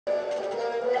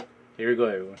Here we go,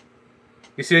 everyone.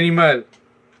 Ese animal.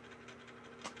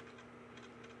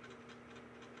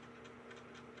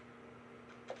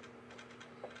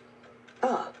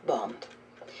 Ah, bombed.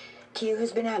 Q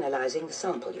has been analyzing the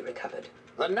sample you recovered.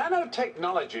 The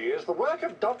nanotechnology is the work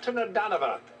of Dr.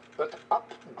 Nadanova, but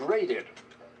upgraded.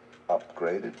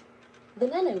 Upgraded? The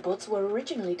nanobots were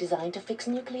originally designed to fix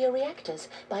nuclear reactors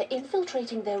by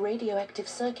infiltrating their radioactive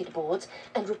circuit boards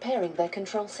and repairing their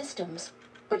control systems.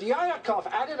 But Yayakov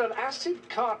added an acid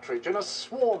cartridge in a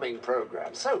swarming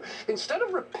program. So instead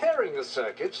of repairing the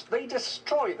circuits, they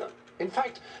destroy them. In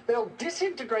fact, they'll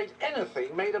disintegrate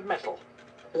anything made of metal.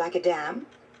 Like a dam?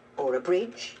 Or a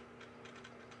bridge?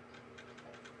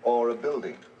 Or a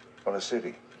building? Or a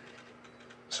city?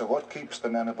 So what keeps the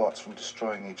nanobots from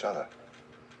destroying each other?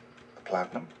 The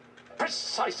platinum?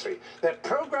 Precisely. They're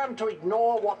programmed to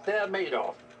ignore what they're made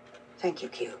of. Thank you,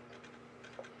 Q.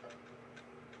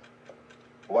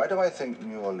 Why do I think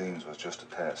New Orleans was just a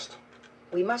test?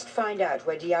 We must find out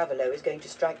where Diavolo is going to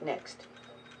strike next.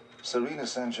 Serena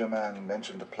Saint-Germain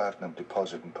mentioned a platinum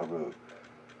deposit in Peru.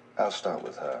 I'll start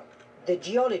with her. The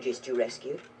geologist you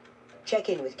rescued? Check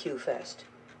in with Q first.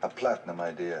 A platinum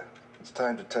idea. It's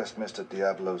time to test Mr.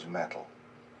 Diablo's metal.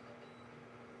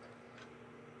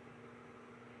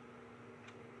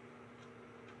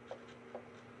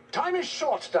 Time is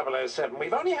short, 007.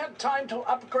 We've only had time to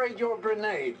upgrade your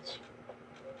grenades.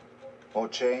 Or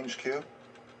change, Q?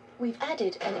 We've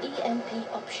added an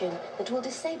EMP option that will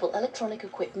disable electronic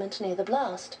equipment near the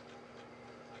blast.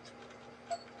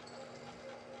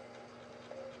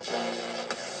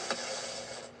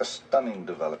 A stunning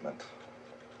development.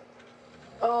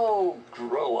 Oh,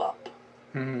 grow up.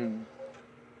 Oh,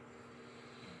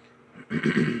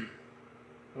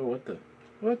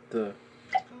 what the?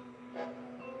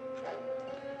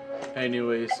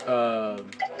 Anyways, I'll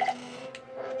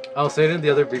say it in the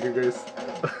other video, guys.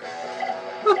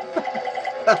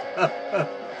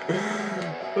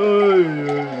 Oh,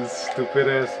 yeah, this stupid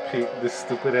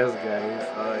ass guys.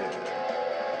 Oh, yeah.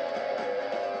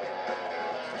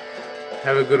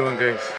 Have a good one, guys.